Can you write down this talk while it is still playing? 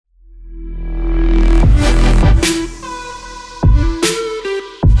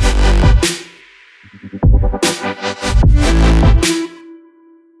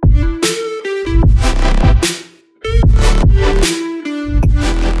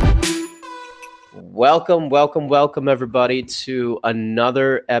Welcome, everybody, to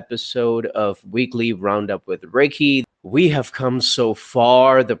another episode of Weekly Roundup with Rekhi. We have come so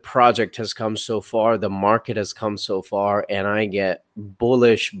far, the project has come so far, the market has come so far, and I get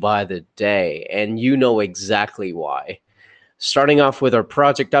bullish by the day, and you know exactly why. Starting off with our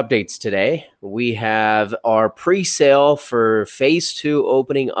project updates today, we have our pre-sale for Phase 2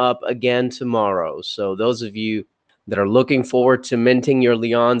 opening up again tomorrow. So those of you that are looking forward to minting your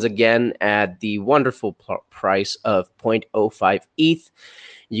Leons again at the wonderful price of 0.05 ETH,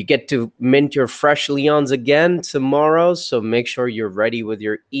 you get to mint your fresh Leons again tomorrow. So make sure you're ready with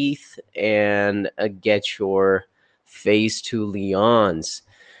your ETH and get your Phase 2 Leons.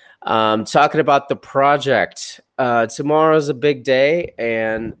 Talking about the project, tomorrow's a big day.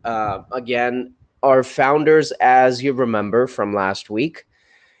 And again, our founders, as you remember from last week,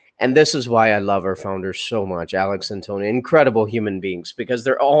 and this is why I love our founders so much, Alex and Tony, incredible human beings, because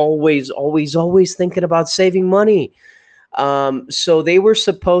they're always thinking about saving money. So they were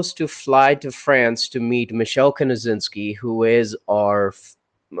supposed to fly to France to meet Michel Konosinski, who is our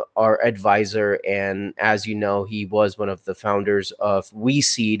advisor, and as you know, he was one of the founders of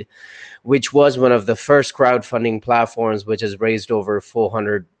WeSeed, which was one of the first crowdfunding platforms, which has raised over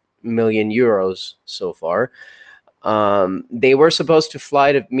 400 million euros so far. They were supposed to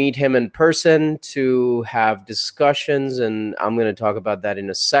fly to meet him in person to have discussions, and I'm going to talk about that in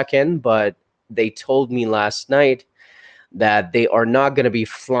a second, but they told me last night that they are not going to be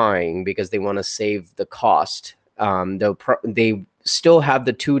flying because they want to save the cost. They still have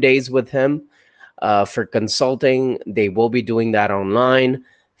the 2 days with him for consulting. They will be doing that online.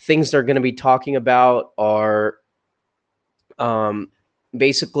 Things they're going to be talking about are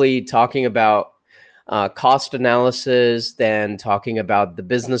basically talking about cost analysis, then talking about the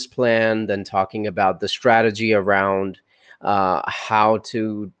business plan, then talking about the strategy around how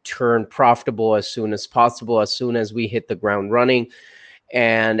to turn profitable as soon as possible, as soon as we hit the ground running.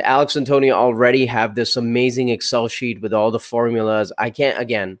 And Alex and Tony already have this amazing Excel sheet with all the formulas.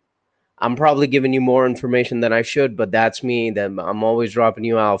 I'm probably giving you more information than I should, but that's me. That I'm always dropping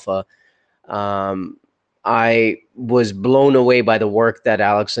you alpha. I was blown away by the work that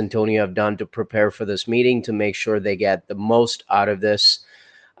Alex and Tony have done to prepare for this meeting to make sure they get the most out of this.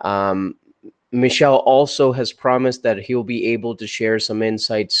 Michel also has promised that he'll be able to share some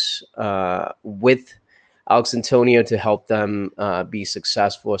insights with Alex Antonio to help them be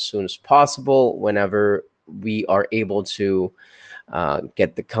successful as soon as possible whenever we are able to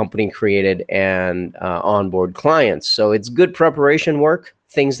get the company created and onboard clients. So it's good preparation work,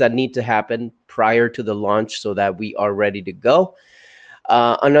 things that need to happen prior to the launch so that we are ready to go.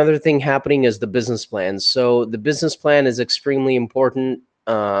 Another thing happening is the business plan. So the business plan is extremely important.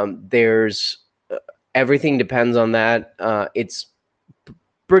 There's everything depends on that. It's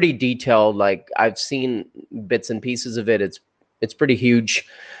pretty detailed. Like I've seen bits and pieces of it. It's pretty huge.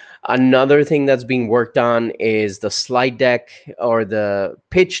 Another thing that's being worked on is the slide deck, or the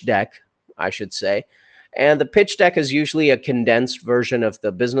pitch deck, I should say. And the pitch deck is usually a condensed version of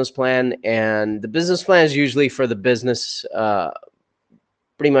the business plan. And the business plan is usually for the business,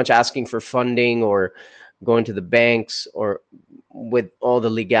 pretty much asking for funding or going to the banks or with all the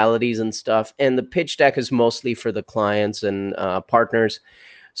legalities and stuff. And the pitch deck is mostly for the clients and partners.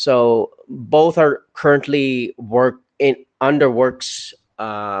 So both are currently under works,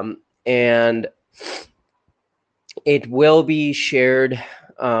 and it will be shared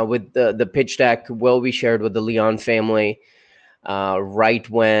with the pitch deck will be shared with the Leon family right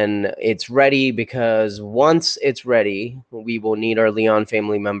when it's ready, because once it's ready, we will need our Leon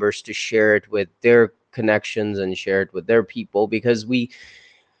family members to share it with their connections and share it with their people, because we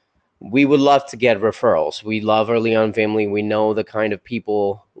would love to get referrals. We love our Leon family. We know the kind of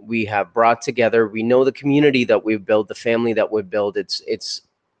people we have brought together. We know the community that we've built, the family that we've built. It's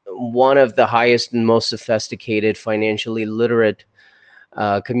one of the highest and most sophisticated, financially literate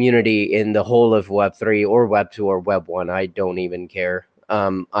community in the whole of Web3 or Web2 or Web1. I don't even care.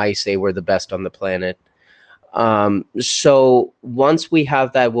 I say we're the best on the planet. So once we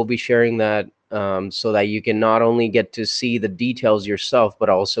have that, we'll be sharing that so that you can not only get to see the details yourself, but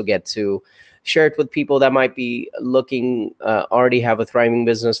also get to share it with people that might be looking, already have a thriving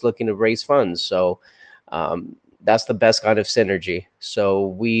business looking to raise funds. So that's the best kind of synergy. So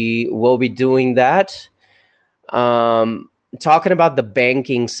we will be doing that. Talking about the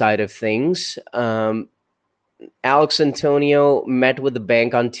banking side of things, Alex Antonio met with the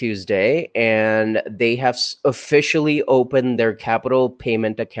bank on Tuesday, and they have officially opened their capital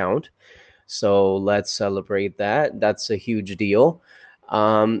payment account. So let's celebrate that. That's a huge deal.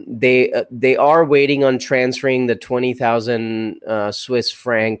 They are waiting on transferring the 20,000 Swiss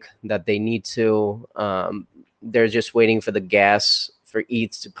franc that they need to. They're just waiting for the gas for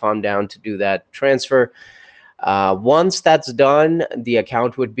ETH to calm down to do that transfer. Once that's done, the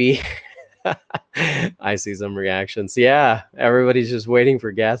account would be. I see some reactions. Yeah, everybody's just waiting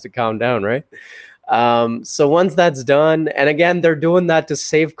for gas to calm down, right? So once that's done, and again, they're doing that to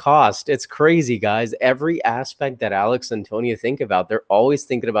save cost. It's crazy, guys. Every aspect that Alex and Tonya think about, they're always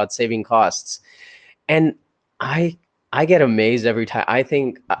thinking about saving costs. And I I get amazed every time. I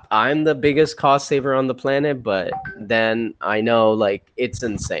think I'm the biggest cost saver on the planet, but then I know like it's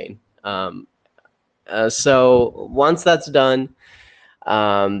insane. So once that's done,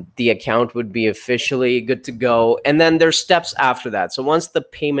 the account would be officially good to go. And then there's steps after that. So once the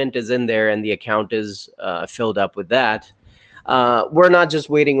payment is in there and the account is filled up with that, we're not just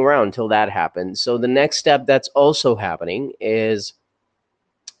waiting around until that happens. So the next step that's also happening is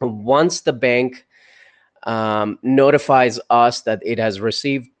once the bank notifies us that it has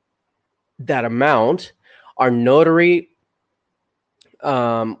received that amount, our notary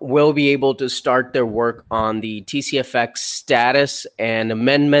will be able to start their work on the TCFX status and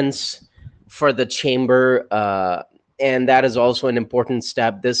amendments for the chamber. And that is also an important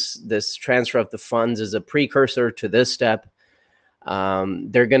step. This transfer of the funds is a precursor to this step.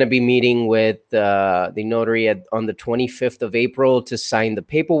 They're going to be meeting with the notary on the 25th of April to sign the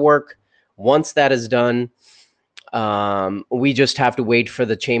paperwork. Once that is done, we just have to wait for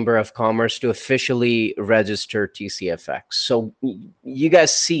the Chamber of Commerce to officially register TCFX. So you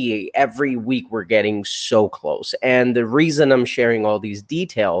guys see every week we're getting so close. And the reason I'm sharing all these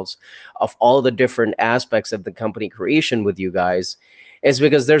details of all the different aspects of the company creation with you guys is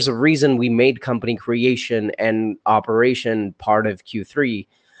because there's a reason we made company creation and operation part of Q3.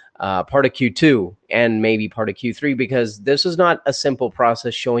 Part of Q2 and maybe part of Q3, because this is not a simple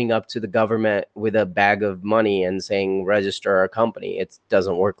process showing up to the government with a bag of money and saying register our company. It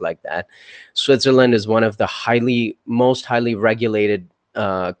doesn't work like that. Switzerland is one of the most highly regulated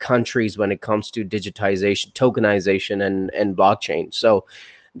countries when it comes to digitization, tokenization, and blockchain. So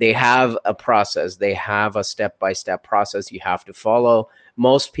they have a process. They have a step-by-step process you have to follow.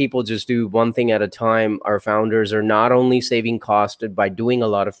 Most people just do one thing at a time. Our founders are not only saving cost by doing a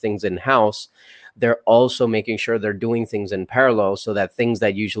lot of things in-house, they're also making sure they're doing things in parallel so that things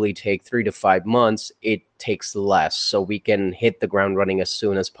that usually take 3 to 5 months, it takes less. So we can hit the ground running as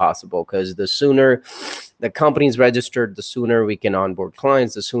soon as possible, because the sooner the company's registered, the sooner we can onboard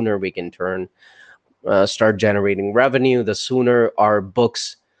clients, the sooner we can start generating revenue, the sooner our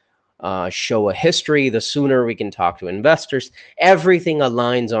books show a history, the sooner we can talk to investors. Everything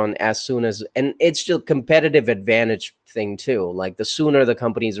aligns on as soon as, and it's still competitive advantage thing too. Like the sooner the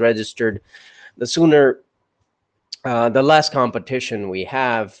company's registered, the sooner, the less competition we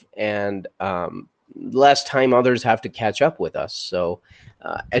have, and less time others have to catch up with us. So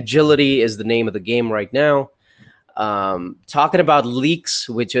agility is the name of the game right now. Talking about Leaks,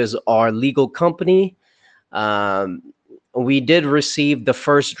 which is our legal company. We did receive the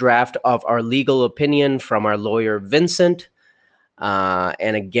first draft of our legal opinion from our lawyer, Vincent.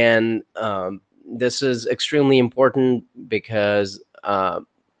 And again, this is extremely important because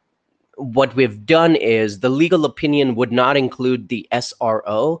what we've done is the legal opinion would not include the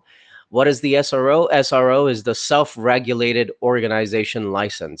SRO. What is the SRO? SRO is the self-regulated organization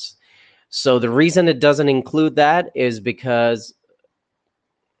license. So the reason it doesn't include that is because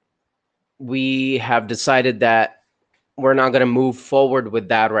we have decided that we're not going to move forward with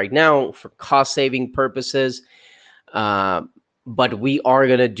that right now for cost-saving purposes, but we are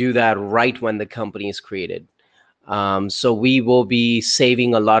going to do that right when the company is created. So we will be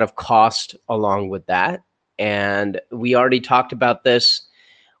saving a lot of cost along with that. And we already talked about this.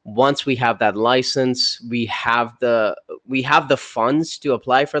 Once we have that license, we have the funds to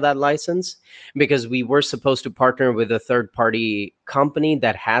apply for that license, because we were supposed to partner with a third-party company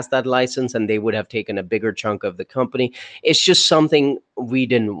that has that license, and they would have taken a bigger chunk of the company. It's just something we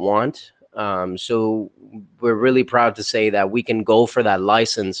didn't want. So we're really proud to say that we can go for that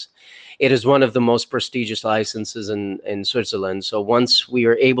license. It is one of the most prestigious licenses in Switzerland. So once we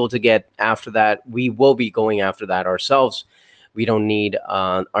are able to get after that, we will be going after that ourselves. We don't need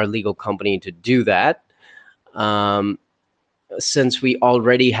our legal company to do that, since we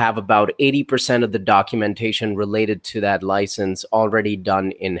already have about 80% of the documentation related to that license already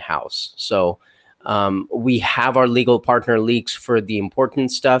done in-house. So we have our legal partner Leaks for the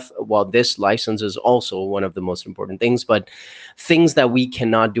important stuff, while this license is also one of the most important things. But things that we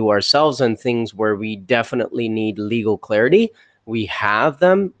cannot do ourselves and things where we definitely need legal clarity, we have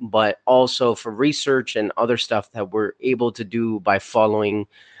them, but also for research and other stuff that we're able to do by following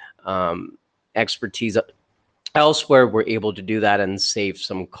expertise elsewhere, we're able to do that and save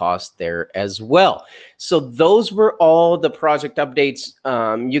some cost there as well. So those were all the project updates.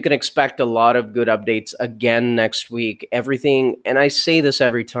 You can expect a lot of good updates again next week. Everything, and I say this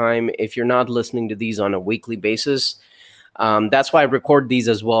every time, if you're not listening to these on a weekly basis, that's why I record these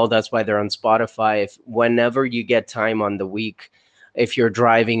as well. That's why they're on Spotify. If whenever you get time on the week, if you're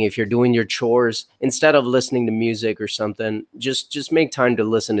driving, if you're doing your chores, instead of listening to music or something, just make time to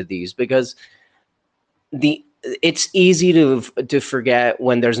listen to these, because the it's easy to forget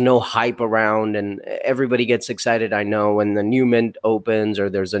when there's no hype around and everybody gets excited. I know when the new mint opens or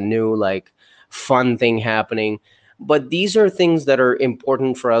there's a new like fun thing happening, but these are things that are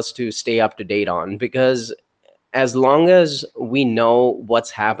important for us to stay up to date on, because as long as we know what's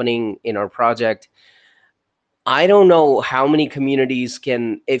happening in our project, I don't know how many communities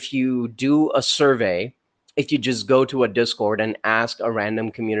can, if you do a survey, if you just go to a Discord and ask a random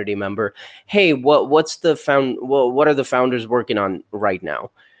community member, hey, what are the founders working on right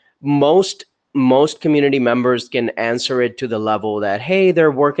now? Most most community members can answer it to the level that, hey,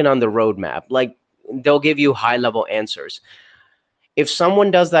 they're working on the roadmap. Like, they'll give you high level answers. If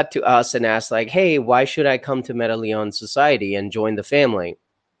someone does that to us and asks like, hey, why should I come to Metaleon Society and join the family?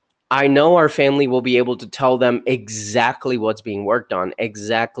 I know our family will be able to tell them exactly what's being worked on,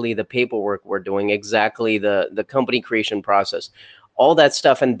 exactly the paperwork we're doing, exactly the company creation process, all that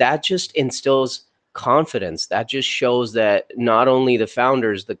stuff. And that just instills confidence. That just shows that not only the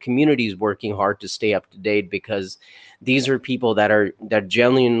founders, the community is working hard to stay up to date, because these are people that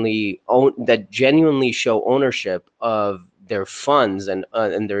genuinely show ownership of their funds and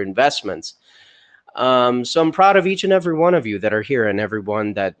their investments. So I'm proud of each and every one of you that are here, and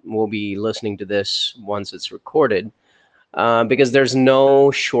everyone that will be listening to this once it's recorded, because there's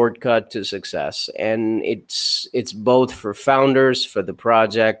no shortcut to success, and it's both for founders, for the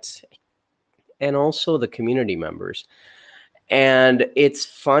project, and also the community members. And it's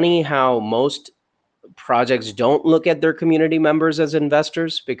funny how most projects don't look at their community members as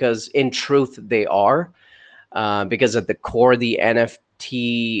investors, because in truth they are, because at the core, the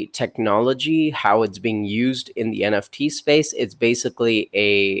NFT technology, how it's being used in the NFT space, it's basically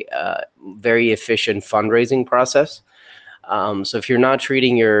a very efficient fundraising process. So if you're not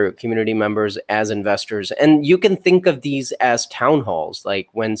treating your community members as investors, and you can think of these as town halls, like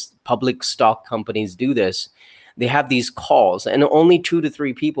when public stock companies do this, they have these calls, and only 2 to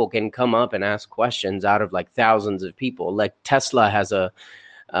 3 people can come up and ask questions out of like thousands of people. Like Tesla has a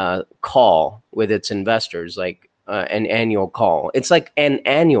call with its investors, like an annual call. It's like an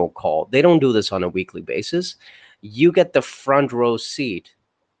annual call. They don't do this on a weekly basis. You get the front row seat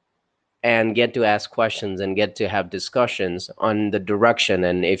and get to ask questions and get to have discussions on the direction.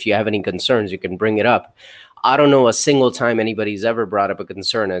 And if you have any concerns, you can bring it up. I don't know a single time anybody's ever brought up a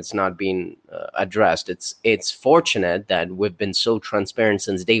concern and it's not being addressed. It's fortunate that we've been so transparent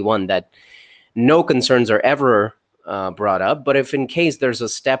since day one that no concerns are ever brought up. But if in case there's a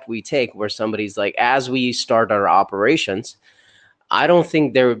step we take where somebody's like, as we start our operations, I don't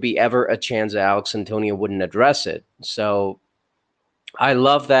think there would be ever a chance that Alex Antonio wouldn't address it. So I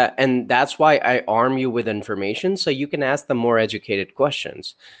love that. And that's why I arm you with information so you can ask them more educated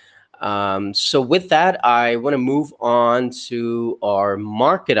questions. So with that, I want to move on to our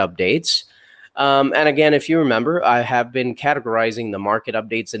market updates. And again, if you remember, I have been categorizing the market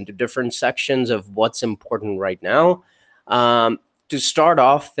updates into different sections of what's important right now. To start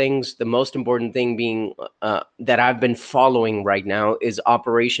off things, the most important thing being that I've been following right now is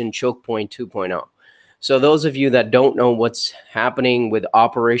Operation Choke Point 2.0. So those of you that don't know what's happening with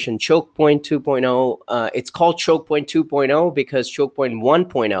Operation Choke Point 2.0, it's called Choke Point 2.0 because Choke Point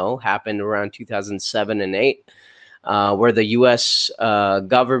 1.0 happened around 2007 and 8, where the U.S.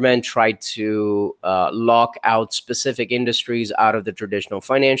 Government tried to lock out specific industries out of the traditional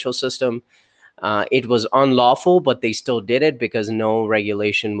financial system. It was unlawful, but they still did it because no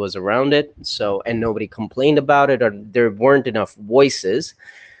regulation was around it. So, and nobody complained about it, or there weren't enough voices.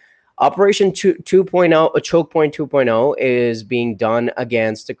 Operation 2.0, a Choke Point 2.0, is being done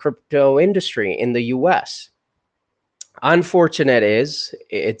against the crypto industry in the US. Unfortunate is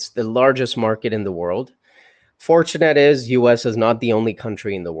it's the largest market in the world. Fortunate is US is not the only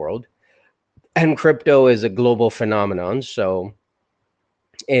country in the world. And crypto is a global phenomenon. So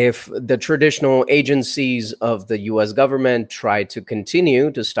if the traditional agencies of the US government try to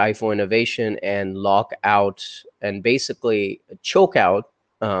continue to stifle innovation and lock out and basically choke out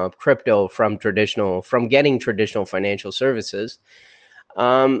crypto from getting traditional financial services,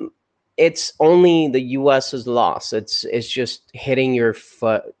 it's only the US's loss. It's just hitting your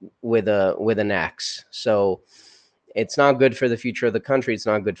foot with an axe. So it's not good for the future of the country. It's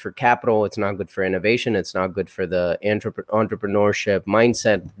not good for capital. It's not good for innovation. It's not good for the entrepreneurship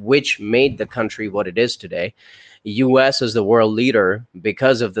mindset, which made the country what it is today. US is the world leader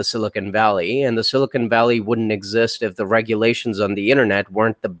because of the Silicon Valley, and the Silicon Valley wouldn't exist if the regulations on the internet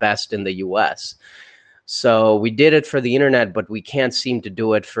weren't the best in the US. So we did it for the internet, but we can't seem to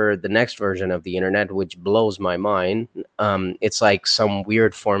do it for the next version of the internet, which blows my mind. It's like some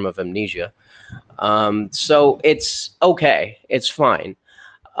weird form of amnesia. So it's okay. It's fine.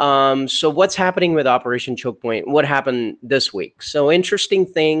 So what's happening with Operation Choke Point? What happened this week? So interesting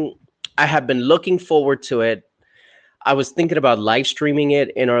thing. I have been looking forward to it. I was thinking about live streaming it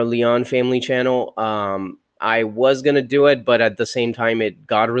in our Leon family channel. I was gonna do it, but at the same time, it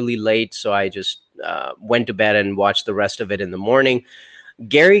got really late, so I just went to bed and watched the rest of it in the morning.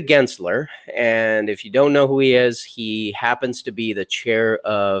 Gary Gensler, and if you don't know who he is, he happens to be the chair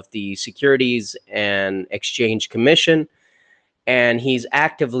of the Securities and Exchange Commission, and he's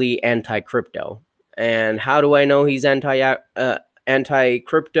actively anti-crypto. And how do I know he's anti-crypto?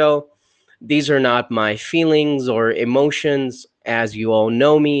 These are not my feelings or emotions. As you all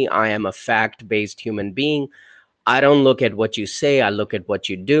know me, I am a fact-based human being. I don't look at what you say, I look at what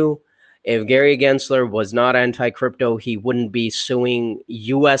you do. If Gary Gensler was not anti-crypto, he wouldn't be suing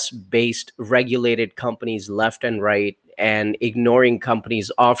US-based regulated companies left and right and ignoring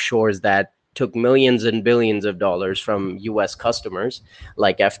companies offshores that took millions and billions of dollars from US customers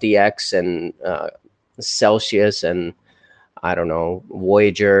like FTX and Celsius and I don't know,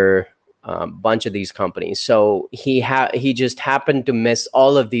 Voyager, a bunch of these companies. So he just happened to miss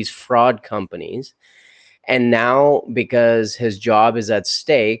all of these fraud companies, and now because his job is at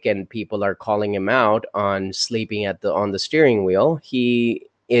stake and people are calling him out on sleeping on the steering wheel, he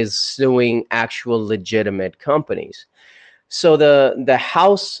is suing actual legitimate companies. So the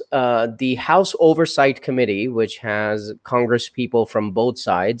House Oversight Committee, which has Congress people from both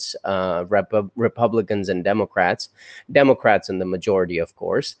sides, Republicans and Democrats in the majority, of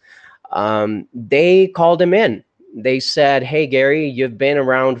course, they called him in. They said, "Hey, Gary, you've been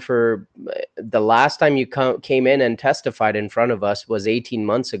around for the last time you came in and testified in front of us was 18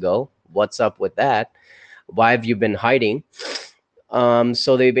 months ago. What's up with that? Why have you been hiding?"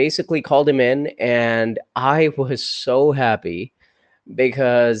 So they basically called him in, and I was so happy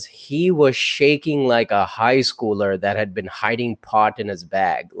because he was shaking like a high schooler that had been hiding pot in his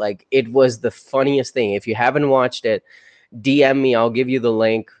bag. Like, it was the funniest thing. If you haven't watched it, DM me. I'll give you the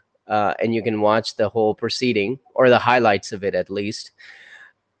link, and you can watch the whole proceeding or the highlights of it at least.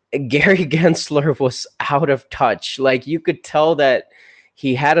 Gary Gensler was out of touch. Like, you could tell that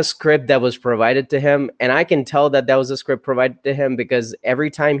he had a script that was provided to him, and I can tell that that was a script provided to him because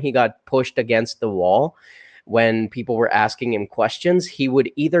every time he got pushed against the wall when people were asking him questions, he would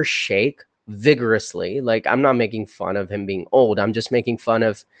either shake vigorously, like, I'm not making fun of him being old, I'm just making fun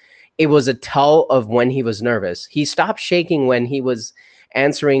of, it was a tell of when he was nervous. He stopped shaking when he was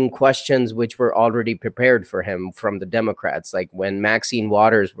answering questions which were already prepared for him from the Democrats, like when Maxine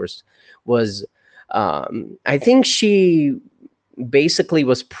Waters was I think she basically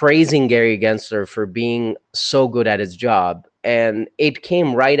was praising Gary Gensler for being so good at his job. And it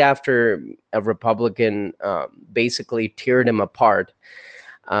came right after a Republican basically teared him apart.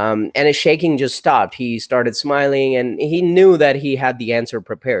 And his shaking just stopped. He started smiling and he knew that he had the answer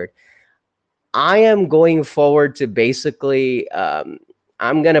prepared. I am going forward to basically,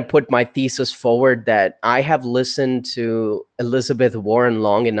 I'm going to put my thesis forward that I have listened to Elizabeth Warren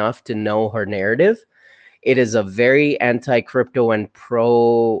long enough to know her narrative. It is a very anti-crypto and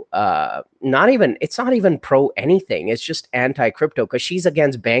pro, it's not even pro anything. It's just anti-crypto because she's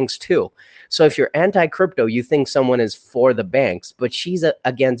against banks too. So if you're anti-crypto, you think someone is for the banks, but she's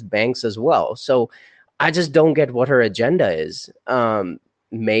against banks as well. So I just don't get what her agenda is.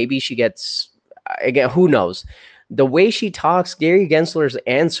 Maybe she gets, again, who knows? The way she talks, Gary Gensler's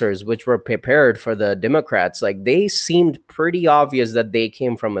answers, which were prepared for the Democrats, like, they seemed pretty obvious that they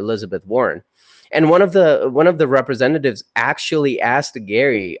came from Elizabeth Warren. And one of the representatives actually asked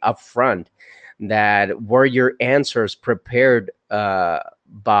Gary up front that, were your answers prepared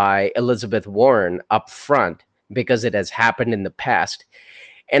by Elizabeth Warren up front, because it has happened in the past.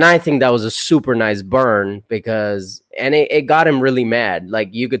 And I think that was a super nice burn because, and it got him really mad.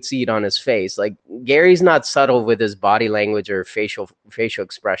 Like, you could see it on his face. Like, Gary's not subtle with his body language or facial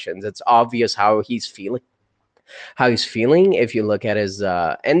expressions. It's obvious how he's feeling. If you look at his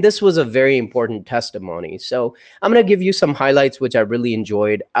and this was a very important testimony. So I'm going to give you some highlights which I really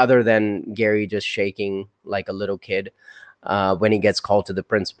enjoyed, other than Gary just shaking like a little kid. when he gets called to the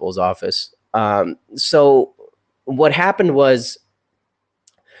principal's office. So what happened was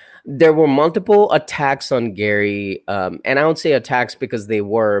there were multiple attacks on Gary, and I don't say attacks because they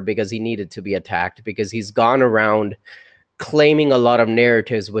were, because he needed to be attacked, because he's gone around claiming a lot of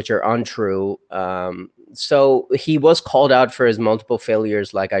narratives which are untrue. So he was called out for his multiple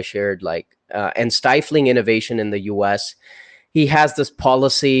failures, like I shared, and stifling innovation in the U.S. He has this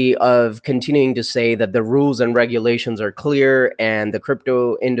policy of continuing to say that the rules and regulations are clear, and the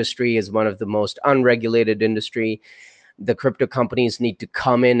crypto industry is one of the most unregulated industry. The crypto companies need to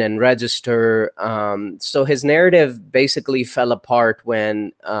come in and register. So his narrative basically fell apart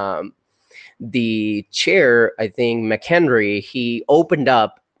when the chair, I think McHenry, he opened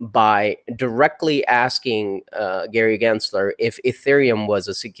up by directly asking Gary Gensler if Ethereum was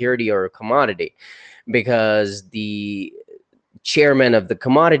a security or a commodity, because the chairman of the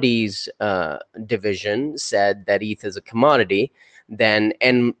commodities division said that ETH is a commodity. Then,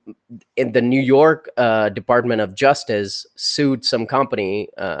 and in the New York Department of Justice sued some company.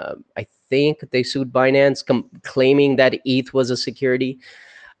 I think they sued Binance, claiming that ETH was a security.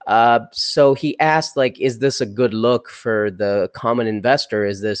 So he asked, like, is this a good look for the common investor?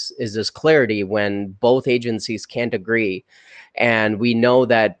 Is this clarity when both agencies can't agree? And we know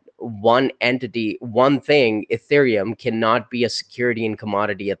that one entity, one thing, Ethereum, cannot be a security and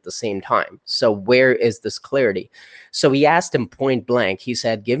commodity at the same time. So where is this clarity? So he asked him point blank. He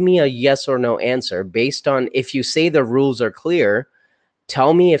said, give me a yes or no answer based on, if you say the rules are clear,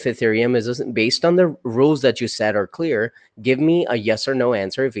 tell me if Ethereum is, based on the rules that you said are clear, give me a yes or no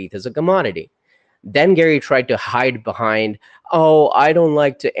answer if ETH is a commodity. Then Gary tried to hide behind, oh, I don't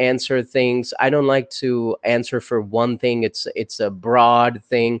like to answer things. I don't like to answer for one thing. It's a broad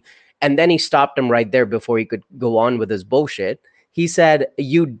thing. And then he stopped him right there before he could go on with his bullshit. He said,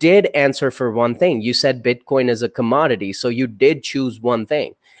 you did answer for one thing. You said Bitcoin is a commodity. So you did choose one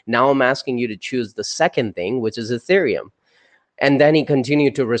thing. Now I'm asking you to choose the second thing, which is Ethereum. And then he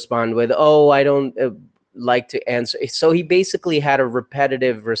continued to respond with, oh, I don't like to answer. So he basically had a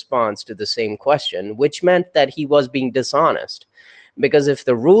repetitive response to the same question, which meant that he was being dishonest. Because if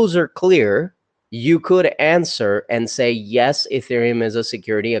the rules are clear, you could answer and say, yes, Ethereum is a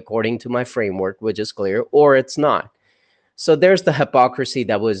security according to my framework, which is clear, or it's not. So there's the hypocrisy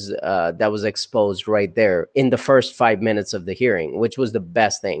that was exposed right there in the first 5 minutes of the hearing, which was the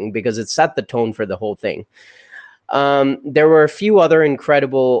best thing because it set the tone for the whole thing. There were a few other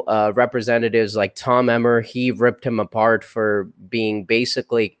incredible representatives like Tom Emmer. He ripped him apart for being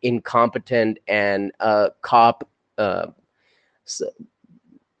basically incompetent and a cop on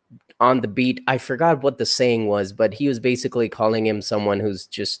the beat. I forgot what the saying was, but he was basically calling him someone who's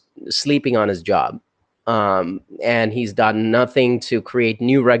just sleeping on his job. And he's done nothing to create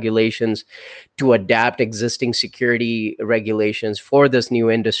new regulations to adapt existing security regulations for this new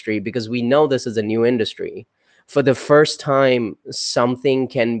industry, because we know this is a new industry. For the first time, something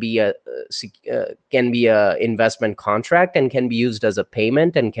can be a investment contract and can be used as a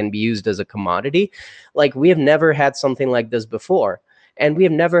payment and can be used as a commodity. Like, we have never had something like this before, and we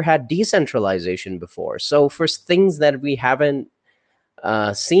have never had decentralization before. So for things that we haven't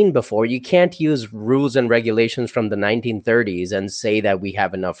seen before, you can't use rules and regulations from the 1930s and say that we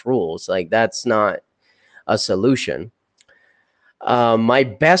have enough rules. Like, that's not a solution. My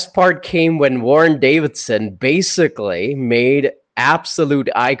best part came when Warren Davidson basically made absolute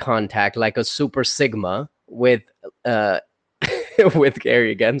eye contact, like a super sigma, with with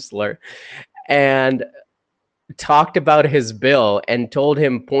Gary Gensler, and talked about his bill and told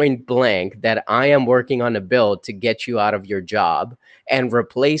him point blank that I am working on a bill to get you out of your job and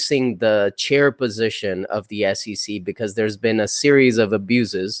replacing the chair position of the SEC, because there's been a series of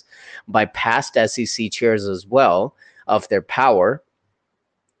abuses by past SEC chairs as well of their power.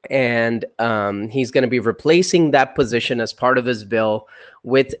 And he's going to be replacing that position as part of his bill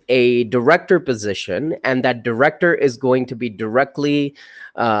with a director position, and that director is going to be directly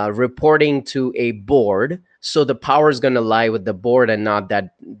reporting to a board. So the power is going to lie with the board and not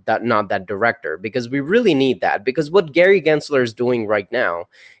that director, because we really need that. Because what Gary Gensler is doing right now,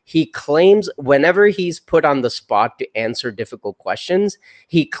 he claims whenever he's put on the spot to answer difficult questions,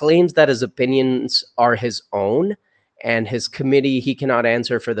 he claims that his opinions are his own, and his committee, he cannot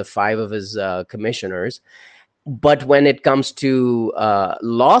answer for the 5 of his commissioners. But when it comes to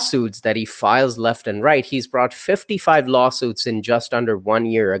lawsuits that he files left and right, he's brought 55 lawsuits in just under 1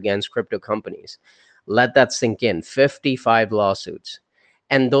 year against crypto companies. Let that sink in. 55 lawsuits.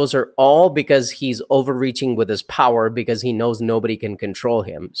 And those are all because he's overreaching with his power, because he knows nobody can control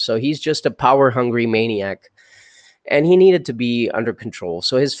him. So he's just a power-hungry maniac, and he needed to be under control.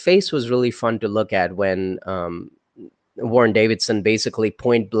 So his face was really fun to look at when Warren Davidson basically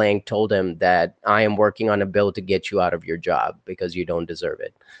point blank told him that I am working on a bill to get you out of your job because you don't deserve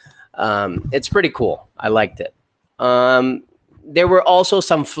it. It's pretty cool. I liked it. Um, there were also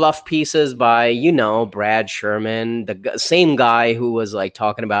some fluff pieces by, Brad Sherman, the same guy who was like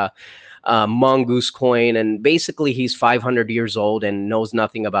talking about Mongoose Coin. And basically, he's 500 years old and knows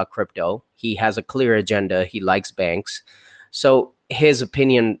nothing about crypto. He has a clear agenda. He likes banks. So his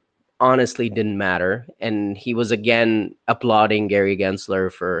opinion honestly didn't matter. And he was again applauding Gary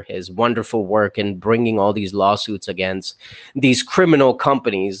Gensler for his wonderful work in bringing all these lawsuits against these criminal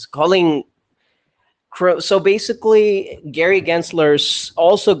companies, calling. So basically, Gary Gensler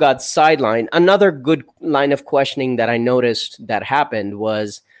also got sidelined. Another good line of questioning that I noticed that happened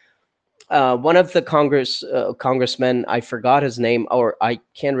was one of the congressmen. I forgot his name, or I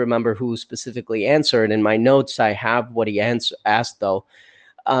can't remember who specifically answered. In my notes, I have what he asked though.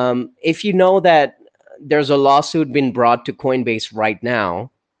 If you know that there's a lawsuit being brought to Coinbase right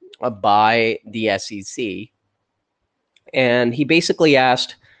now by the SEC, and he basically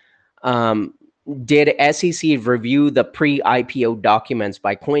asked, um, did SEC review the pre-IPO documents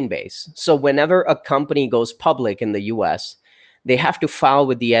by Coinbase? So whenever a company goes public in the US, they have to file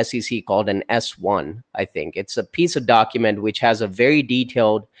with the SEC called an S1, I think. It's a piece of document which has a very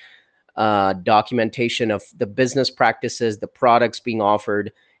detailed documentation of the business practices, the products being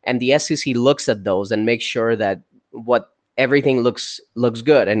offered, and the SEC looks at those and makes sure that what everything looks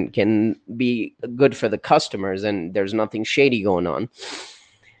good and can be good for the customers, and there's nothing shady going on.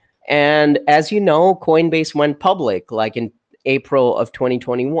 And as you know, Coinbase went public like in April of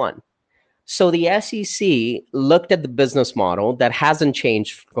 2021. So the SEC looked at the business model that hasn't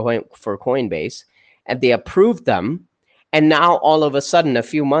changed for Coinbase, and they approved them. And now all of a sudden, a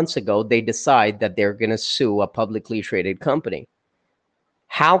few months ago, they decide that they're going to sue a publicly traded company.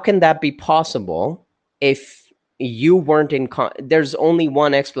 How can that be possible if you weren't there's only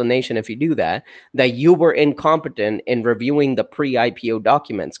one explanation if you do that you were incompetent in reviewing the pre-IPO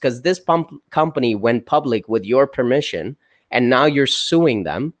documents, because this company went public with your permission and now you're suing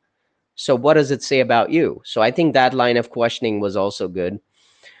them. So what does it say about you? So I think that line of questioning was also good.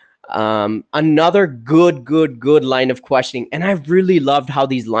 Another good line of questioning, and I really loved how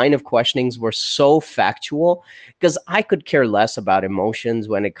these line of questionings were so factual, because I could care less about emotions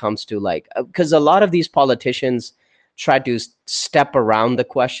when it comes to because a lot of these politicians try to step around the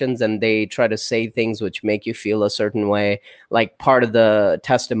questions and they try to say things which make you feel a certain way. Like part of the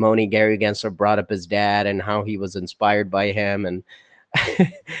testimony, Gary Gensler brought up his dad and how he was inspired by him, and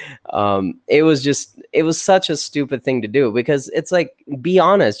it was such a stupid thing to do, because it's like, be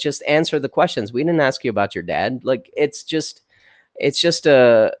honest, just answer the questions. We didn't ask you about your dad. Like, it's just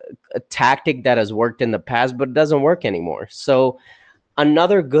a tactic that has worked in the past but it doesn't work anymore. So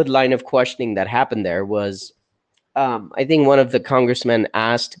another good line of questioning that happened there was, I think one of the congressmen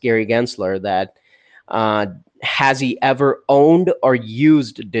asked Gary Gensler that, has he ever owned or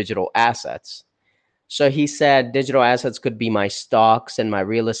used digital assets? So he said digital assets could be my stocks and my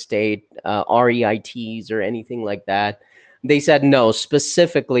real estate, REITs, or anything like that. They said no,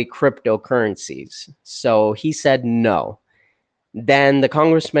 specifically cryptocurrencies. So he said no. Then the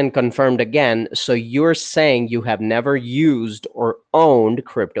congressman confirmed again. So you're saying you have never used or owned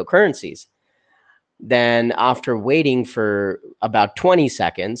cryptocurrencies? Then after waiting for about 20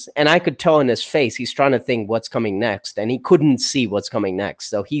 seconds, and I could tell in his face, he's trying to think what's coming next, and he couldn't see what's coming next.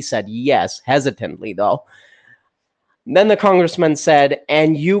 So he said yes, hesitantly though. Then the congressman said,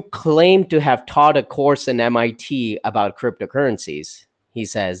 and you claim to have taught a course in MIT about cryptocurrencies? He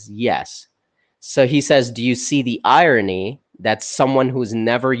says, yes. So he says, do you see the irony that someone who's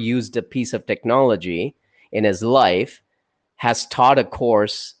never used a piece of technology in his life has taught a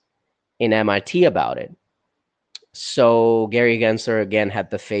course in MIT about it? So Gary Gensler again had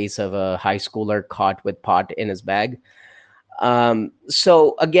the face of a high schooler caught with pot in his bag.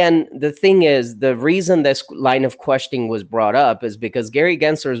 So again, the thing is, the reason this line of questioning was brought up is because Gary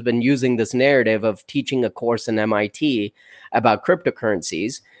Gensler has been using this narrative of teaching a course in MIT about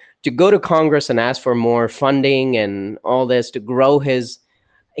cryptocurrencies to go to Congress and ask for more funding and all this to grow his.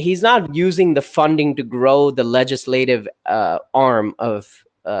 He's not using the funding to grow the legislative arm of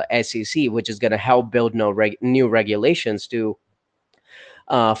SEC, which is going to help build new regulations to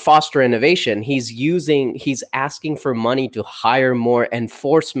foster innovation. He's asking for money to hire more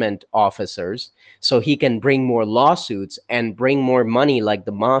enforcement officers so he can bring more lawsuits and bring more money like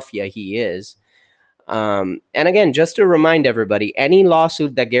the mafia he is. And again, just to remind everybody, any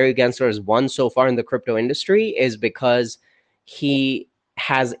lawsuit that Gary Gensler has won so far in the crypto industry is because he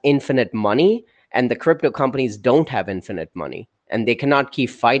has infinite money, and the crypto companies don't have infinite money, and they cannot keep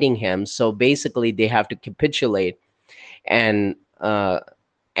fighting him. So basically, they have to capitulate. and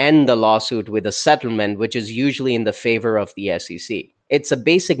end the lawsuit with a settlement, which is usually in the favor of the SEC. It's a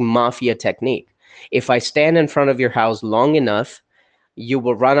basic mafia technique. If I stand in front of your house long enough, you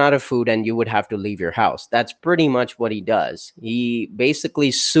will run out of food and you would have to leave your house. That's pretty much what he does. He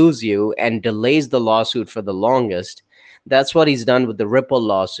basically sues you and delays the lawsuit for the longest. That's what he's done with the Ripple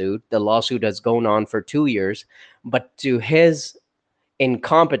lawsuit. The lawsuit has gone on for 2 years, but to his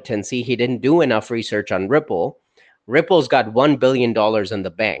incompetency, he didn't do enough research on Ripple. Ripple's got $1 billion in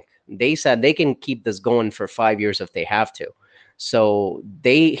the bank. They said they can keep this going for 5 years if they have to. So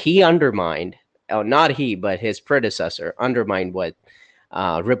he undermined, not he, but his predecessor undermined what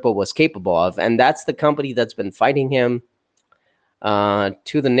Ripple was capable of, and that's the company that's been fighting him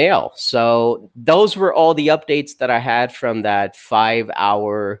to the nail. So those were all the updates that I had from that 5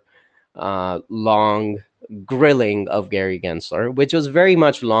 hour long grilling of Gary Gensler, which was very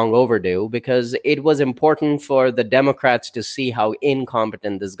much long overdue because it was important for the Democrats to see how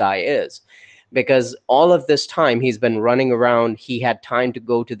incompetent this guy is. Because all of this time he's been running around, he had time to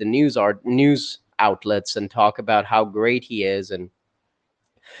go to the news outlets and talk about how great he is and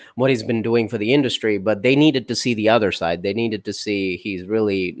what he's been doing for the industry, but they needed to see the other side. They needed to see he's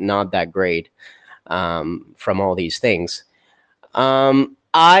really not that great from all these things. Now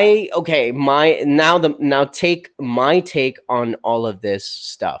take my take on all of this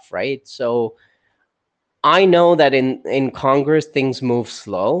stuff, right? So I know that in Congress things move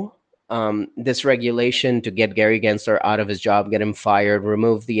slow. This regulation to get Gary Gensler out of his job, get him fired,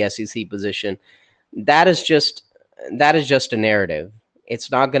 remove the SEC position, that is just a narrative.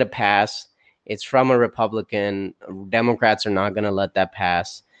 It's not going to pass. It's from a Republican. Democrats are not going to let that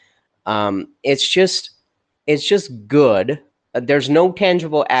pass. It's just good. There's no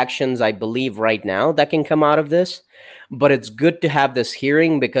tangible actions, I believe, right now that can come out of this, but it's good to have this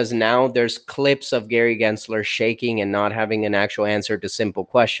hearing because now there's clips of Gary Gensler shaking and not having an actual answer to simple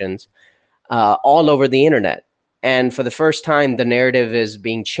questions all over the internet. And for the first time, the narrative is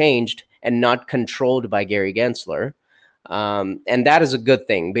being changed and not controlled by Gary Gensler. And that is a good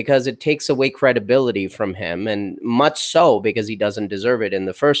thing because it takes away credibility from him, and much so because he doesn't deserve it in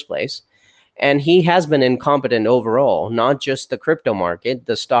the first place. And he has been incompetent overall, not just the crypto market,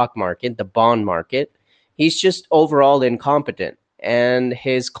 the stock market, the bond market. He's just overall incompetent. And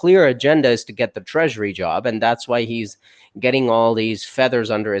his clear agenda is to get the treasury job. And that's why he's getting all these feathers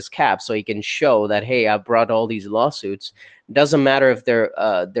under his cap so he can show that, hey, I've brought all these lawsuits. Doesn't matter if they're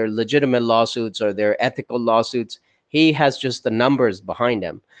legitimate lawsuits or they're ethical lawsuits. He has just the numbers behind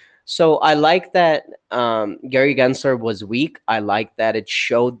him. So I like that Gary Gensler was weak. I like that it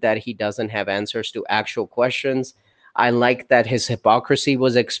showed that he doesn't have answers to actual questions. I like that his hypocrisy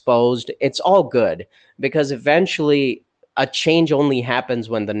was exposed. It's all good because eventually a change only happens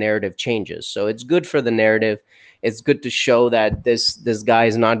when the narrative changes. So it's good for the narrative. It's good to show that this guy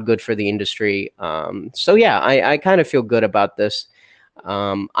is not good for the industry. So yeah, I kind of feel good about this.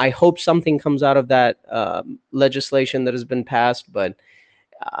 I hope something comes out of that legislation that has been passed, but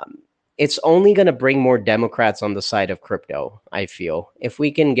it's only going to bring more Democrats on the side of crypto, I feel. If we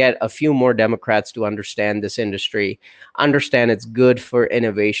can get a few more Democrats to understand this industry, understand it's good for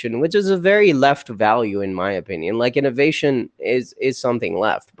innovation, which is a very left value in my opinion. Like innovation is something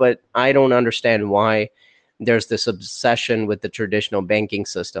left, but I don't understand why there's this obsession with the traditional banking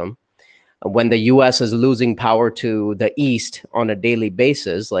system. When the US is losing power to the East on a daily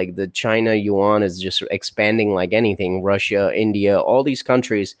basis, like the China yuan is just expanding like anything, Russia, India, all these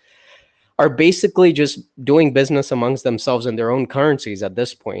countries are basically just doing business amongst themselves in their own currencies at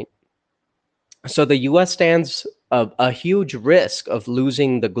this point. So the US stands a huge risk of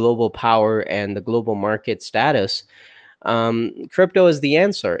losing the global power and the global market status. Crypto is the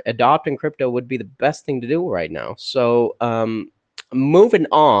answer. Adopting crypto would be the best thing to do right now. So moving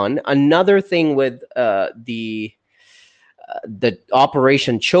on, another thing with the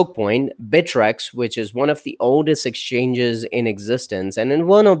Operation Choke Point, Bitrex, which is one of the oldest exchanges in existence and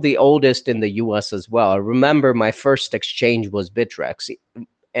one of the oldest in the US as well. I remember my first exchange was Bitrex,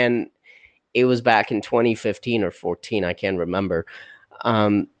 and it was back in 2015 or 14. I can't remember.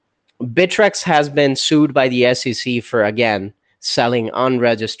 Bitrex has been sued by the SEC for, again, selling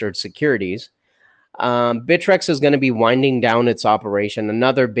unregistered securities. Bitrex is going to be winding down its operation.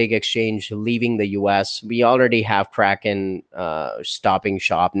 Another big exchange leaving the US. We already have Kraken stopping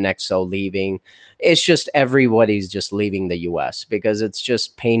shop, Nexo leaving. It's just everybody's just leaving the US because it's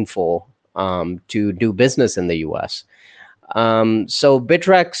just painful to do business in the US. So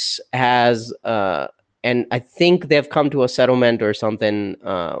Bitrex has, and I think they've come to a settlement or something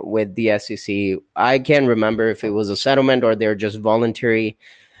with the SEC. I can't remember if it was a settlement or they're just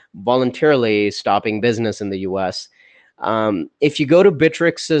voluntarily stopping business in the US. If you go to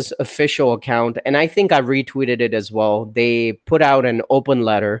Bitrix's official account, and I think I retweeted it as well, they put out an open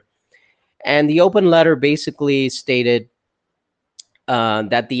letter, and the open letter basically stated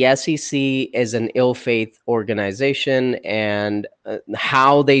that the SEC is an ill faith organization. And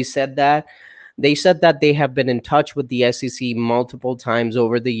how they said that, they said that they have been in touch with the SEC multiple times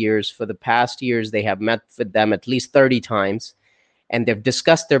over the years. For the past years, they have met with them at least 30 times, and they've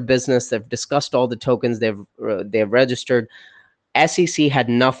discussed their business. They've discussed all the tokens they've registered. SEC had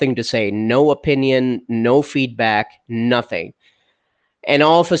nothing to say, no opinion, no feedback, nothing. And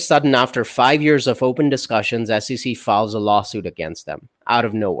all of a sudden, after 5 years of open discussions, SEC files a lawsuit against them out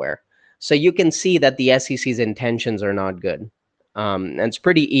of nowhere. So you can see that the SEC's intentions are not good. And it's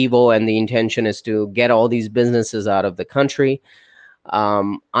pretty evil, and the intention is to get all these businesses out of the country.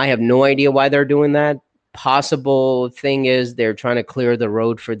 I have no idea why they're doing that. Possible thing is they're trying to clear the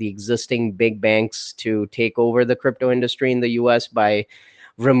road for the existing big banks to take over the crypto industry in the US by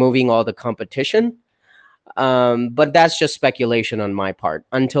removing all the competition. But that's just speculation on my part.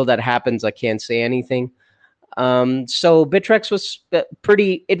 Until that happens, I can't say anything. So Bittrex was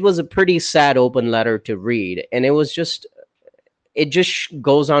it was a pretty sad open letter to read. And it just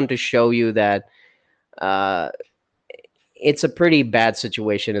goes on to show you that it's a pretty bad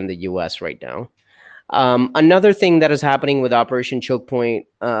situation in the US right now. Another thing that is happening with Operation Choke Point,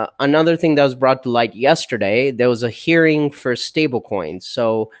 another thing that was brought to light yesterday, there was a hearing for stablecoins.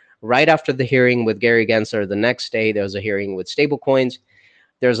 So right after the hearing with Gary Gensler, the next day there was a hearing with stablecoins.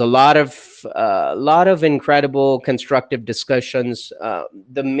 There's a lot of incredible constructive discussions.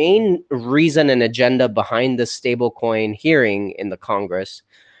 The main reason and agenda behind the stablecoin hearing in the Congress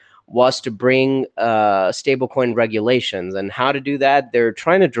was to bring stablecoin regulations. And how to do that, they're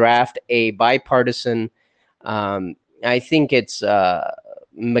trying to draft a bipartisan, I think it's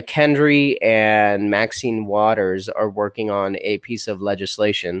McHenry and Maxine Waters are working on a piece of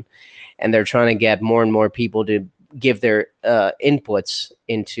legislation, and they're trying to get more and more people to give their inputs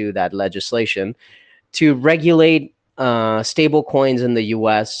into that legislation to regulate stable coins in the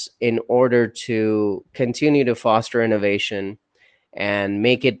US in order to continue to foster innovation and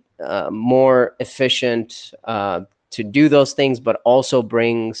make it more efficient to do those things, but also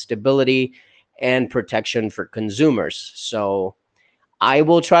bring stability and protection for consumers. So I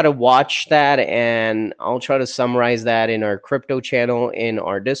will try to watch that, and I'll try to summarize that in our crypto channel in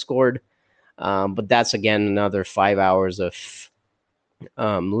our Discord. But that's, again, another 5 hours of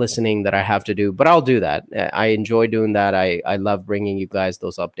listening that I have to do, but I'll do that. I enjoy doing that. I love bringing you guys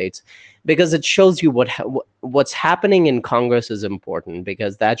those updates because it shows you what's happening in Congress is important,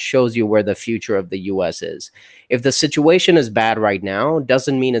 because that shows you where the future of the US is. If the situation is bad right now,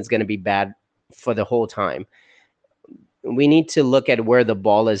 doesn't mean it's going to be bad for the whole time. We need to look at where the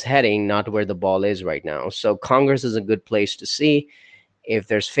ball is heading, not where the ball is right now. So Congress is a good place to see. If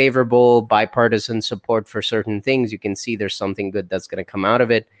there's favorable bipartisan support for certain things, you can see there's something good that's going to come out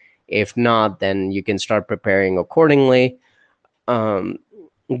of it. If not, then you can start preparing accordingly.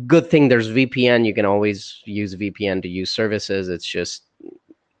 Good thing there's VPN. You can always use VPN to use services. It's just,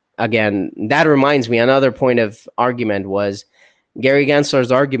 again, that reminds me, another point of argument was Gary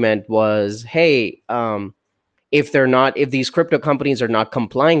Gensler's argument was, hey, if these crypto companies are not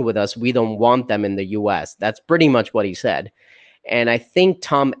complying with us, we don't want them in the US. That's pretty much what he said. And I think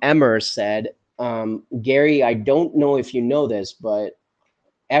Tom Emmer said, Gary, I don't know if you know this, but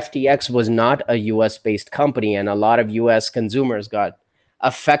FTX was not a US-based company, and a lot of US consumers got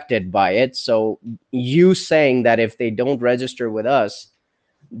affected by it. So you saying that if they don't register with us,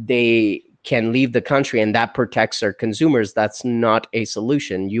 they can leave the country and that protects their consumers, that's not a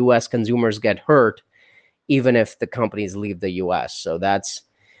solution. US consumers get hurt even if the companies leave the US. So that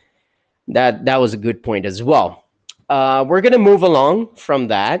was a good point as well. We're going to move along from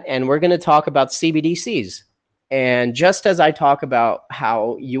that, and we're going to talk about CBDCs. And just as I talk about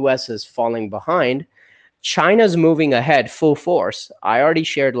how US is falling behind, China's moving ahead full force. I already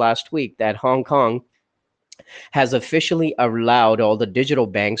shared last week that Hong Kong has officially allowed all the digital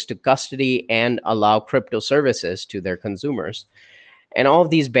banks to custody and allow crypto services to their consumers. And all of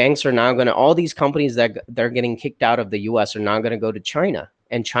these banks are now all these companies that they're getting kicked out of the US are now going to go to China.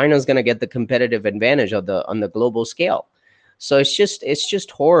 And China's going to get the competitive advantage on the global scale. So it's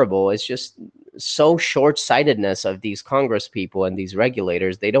just horrible. It's just so short-sightedness of these Congress people and these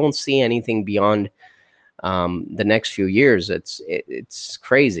regulators. They don't see anything beyond the next few years. It's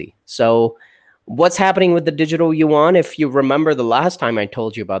crazy. So what's happening with the digital yuan? If you remember the last time I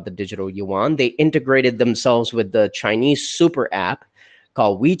told you about the digital yuan, they integrated themselves with the Chinese super app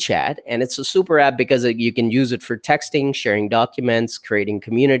called WeChat. And it's a super app because you can use it for texting, sharing documents, creating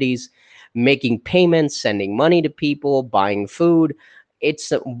communities. making payments, sending money to people, buying food.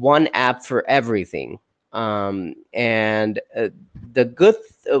 It's one app for everything. And the good,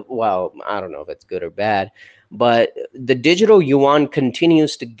 well, I don't know if it's good or bad, but the digital yuan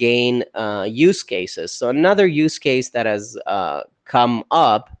continues to gain use cases. So another use case that has come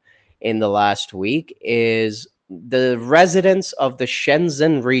up in the last week is the residents of the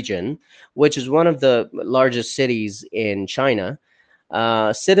Shenzhen region, which is one of the largest cities in China.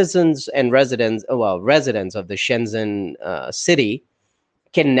 Citizens and residents, well, residents of the Shenzhen city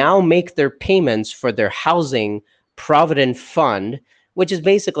can now make their payments for their housing provident fund, which is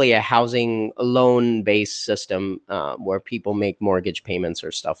basically a housing loan based system where people make mortgage payments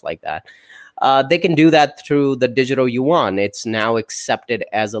or stuff like that. They can do that through the digital yuan. It's now accepted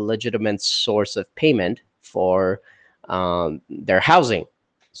as a legitimate source of payment for their housing.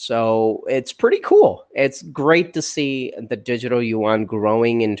 So it's pretty cool. It's great to see the digital yuan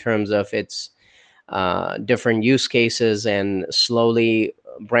growing in terms of its different use cases and slowly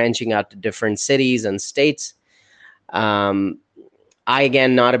branching out to different cities and states. Um, I,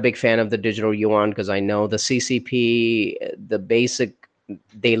 again, not a big fan of the digital yuan because I know the CCP, the basic,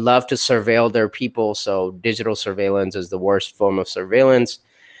 they love to surveil their people. So digital surveillance is the worst form of surveillance.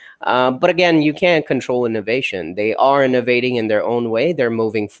 But again, you can't control innovation. They are innovating in their own way. They're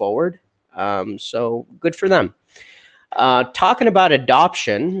moving forward. So good for them. Talking about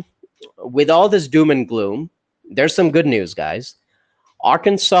adoption, with all this doom and gloom, there's some good news, guys.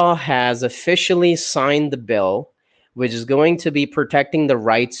 Arkansas has officially signed the bill, which is going to be protecting the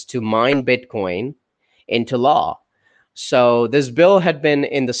rights to mine Bitcoin into law. So this bill had been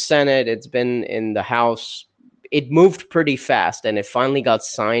in the Senate, it's been in the House. It moved pretty fast and it finally got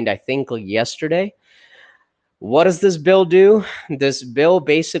signed, I think, yesterday. What does this bill do? This bill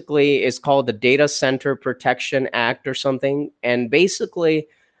basically is called the Data Center Protection Act or something. And basically,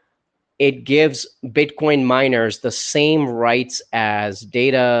 it gives Bitcoin miners the same rights as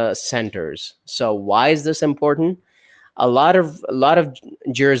data centers. So why is this important? A lot of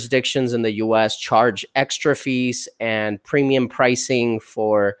jurisdictions in the US charge extra fees and premium pricing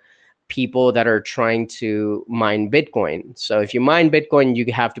for people that are trying to mine Bitcoin. So if you mine Bitcoin,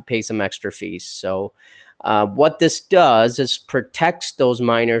 you have to pay some extra fees. So what this does is protects those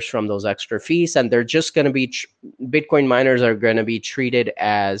miners from those extra fees, and they're just going to be Bitcoin miners are going to be treated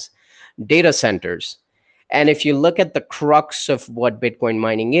as data centers. And if you look at the crux of what Bitcoin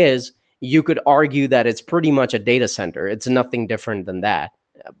mining is, you could argue that it's pretty much a data center. It's nothing different than that.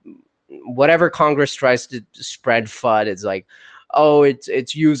 Whatever Congress tries to spread FUD, it's like, oh,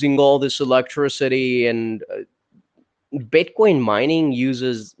 it's using all this electricity, and Bitcoin mining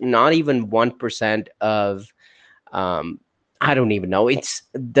uses not even 1% of I don't even know. It's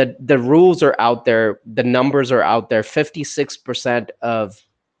the rules are out there, the numbers are out there. 56% of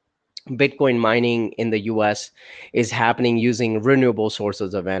Bitcoin mining in the US is happening using renewable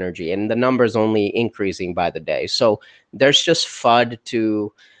sources of energy, and the numbers only increasing by the day. So there's just FUD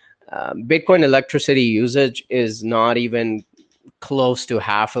to Bitcoin electricity usage is not even close to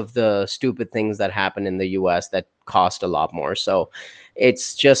half of the stupid things that happen in the US that cost a lot more. So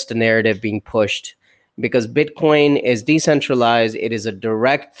it's just a narrative being pushed because Bitcoin is decentralized. It is a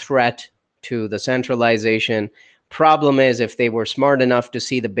direct threat to the centralization. Problem is, if they were smart enough to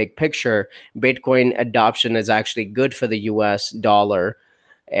see the big picture, Bitcoin adoption is actually good for the US dollar.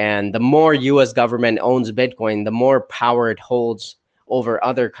 And the more US government owns Bitcoin, the more power it holds over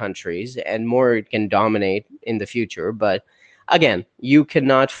other countries and more it can dominate in the future. But again, you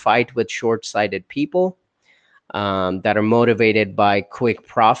cannot fight with short-sighted people that are motivated by quick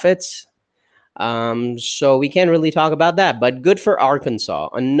profits. So we can't really talk about that, but good for Arkansas.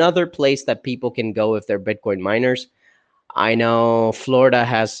 Another place that people can go if they're Bitcoin miners. I know Florida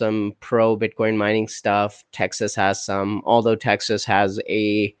has some pro Bitcoin mining stuff. Texas has some, although Texas has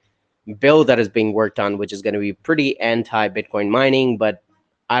a bill that is being worked on, which is going to be pretty anti Bitcoin mining, but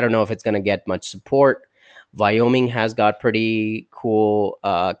I don't know if it's going to get much support. Wyoming has got pretty cool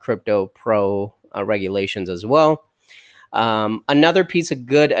crypto pro regulations as well. Another piece of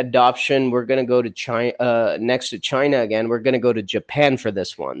good adoption, we're going to go to China, next to China again, we're going to go to Japan for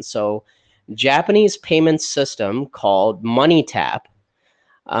this one. So Japanese payment system called MoneyTap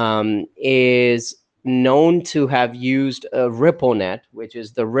is known to have used RippleNet, which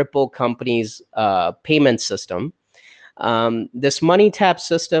is the Ripple company's payment system. This MoneyTap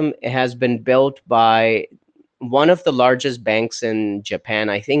system has been built by one of the largest banks in Japan.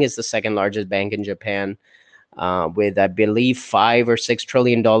 I think it's the second largest bank in Japan, with, I believe, $5 or $6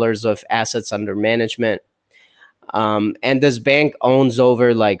 trillion of assets under management. And this bank owns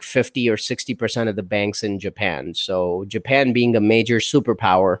over like 50 or 60% of the banks in Japan. So Japan being a major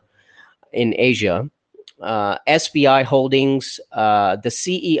superpower, in Asia. SBI Holdings, the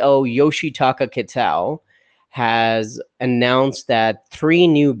CEO Yoshitaka Kitao has announced that three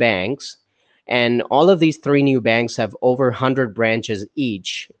new banks, and all of these three new banks have over 100 branches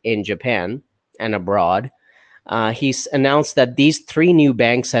each in Japan and abroad. He's announced that these three new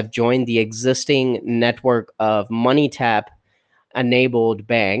banks have joined the existing network of MoneyTap enabled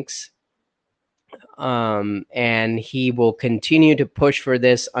banks, and he will continue to push for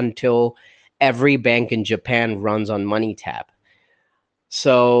this until every bank in Japan runs on MoneyTap.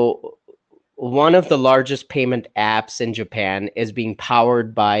 So one of the largest payment apps in Japan is being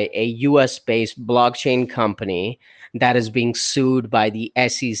powered by a US-based blockchain company that is being sued by the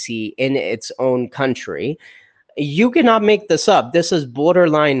SEC in its own country. You cannot make this up. This is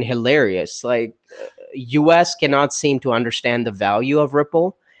borderline hilarious. Like, US cannot seem to understand the value of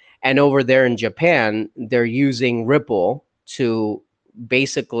Ripple, and over there in Japan, they're using Ripple to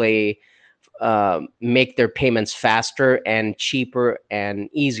basically make their payments faster and cheaper and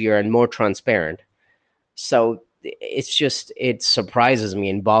easier and more transparent. So it surprises me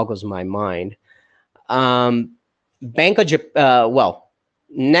and boggles my mind.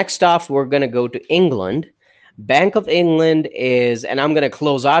 Next off, we're going to go to England. Bank of England is, and I'm going to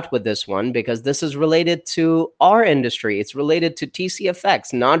close out with this one because this is related to our industry. It's related to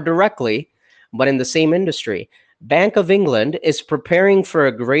TCFX, not directly, but in the same industry. Bank of England is preparing for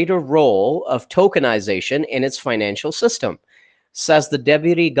a greater role of tokenization in its financial system, says the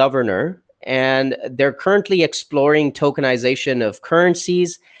deputy governor, and they're currently exploring tokenization of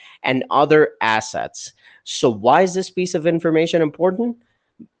currencies and other assets. So why is this piece of information important?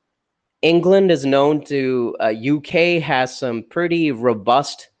 England is known to, UK has some pretty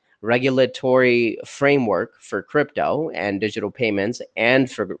robust regulatory framework for crypto and digital payments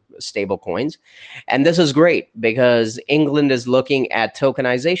and for stable coins. And this is great because England is looking at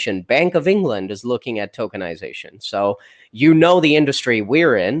tokenization. Bank of England is looking at tokenization. So you know the industry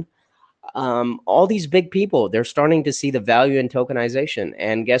we're in. All these big people, they're starting to see the value in tokenization.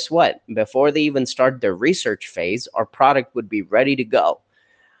 And guess what? Before they even start their research phase, our product would be ready to go.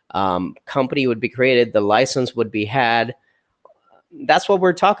 Company would be created, the license would be had. That's what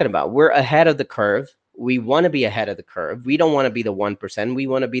we're talking about. We're ahead of the curve. We want to be ahead of the curve. We don't want to be the 1%. We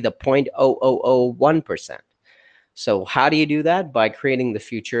want to be the 0.0001%. So how do you do that? By creating the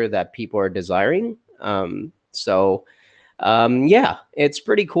future that people are desiring. Yeah, it's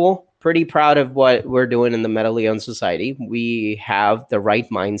pretty cool. Pretty proud of what we're doing in the Metaleon Society. We have the right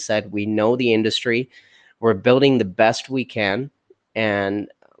mindset. We know the industry. We're building the best we can. And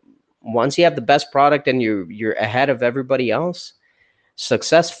once you have the best product and you're ahead of everybody else,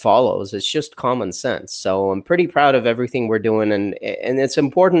 success follows. It's just common sense. So I'm pretty proud of everything we're doing, and it's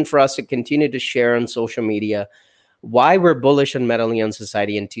important for us to continue to share on social media why we're bullish on Metaleon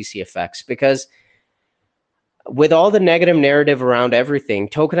Society and TCFX, because with all the negative narrative around everything,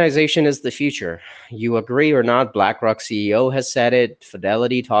 tokenization is the future. You agree or not, BlackRock CEO has said it,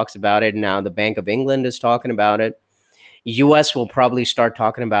 Fidelity talks about it, now the Bank of England is talking about it. US will probably start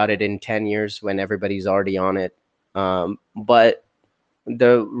talking about it in 10 years when everybody's already on it. But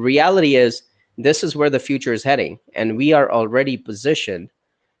the reality is this is where the future is heading, and we are already positioned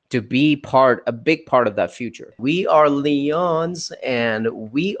to be a big part of that future. We are Leons, and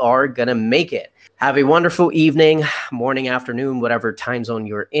we are going to make it. Have a wonderful evening, morning, afternoon, whatever time zone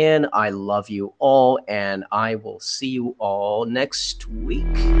you're in. I love you all, and I will see you all next week.